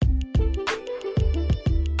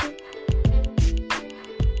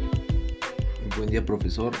día,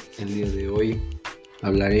 profesor. El día de hoy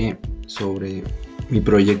hablaré sobre mi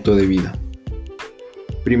proyecto de vida.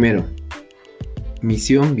 Primero,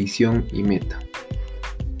 misión, visión y meta.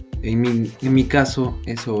 En mi caso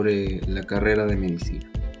es sobre la carrera de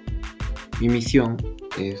medicina. Mi misión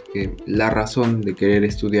es que la razón de querer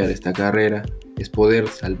estudiar esta carrera es poder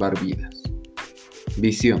salvar vidas.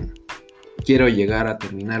 Visión. Quiero llegar a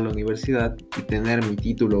terminar la universidad y tener mi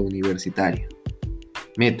título universitario.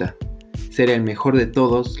 Meta. Ser el mejor de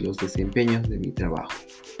todos los desempeños de mi trabajo.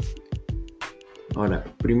 Ahora,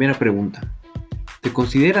 primera pregunta. ¿Te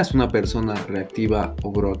consideras una persona reactiva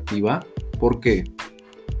o proactiva? ¿Por qué?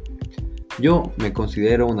 Yo me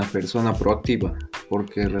considero una persona proactiva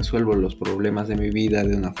porque resuelvo los problemas de mi vida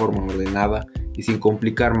de una forma ordenada y sin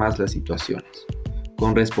complicar más las situaciones,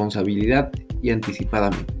 con responsabilidad y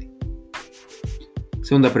anticipadamente.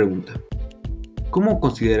 Segunda pregunta. ¿Cómo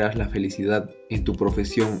consideras la felicidad en tu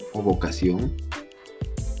profesión o vocación?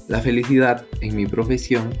 La felicidad en mi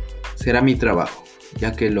profesión será mi trabajo,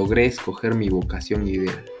 ya que logré escoger mi vocación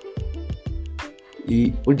ideal.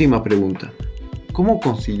 Y última pregunta. ¿Cómo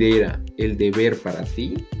considera el deber para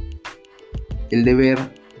ti? El deber,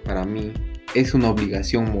 para mí, es una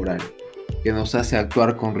obligación moral que nos hace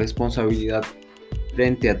actuar con responsabilidad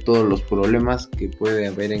frente a todos los problemas que puede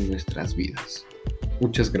haber en nuestras vidas.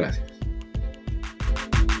 Muchas gracias.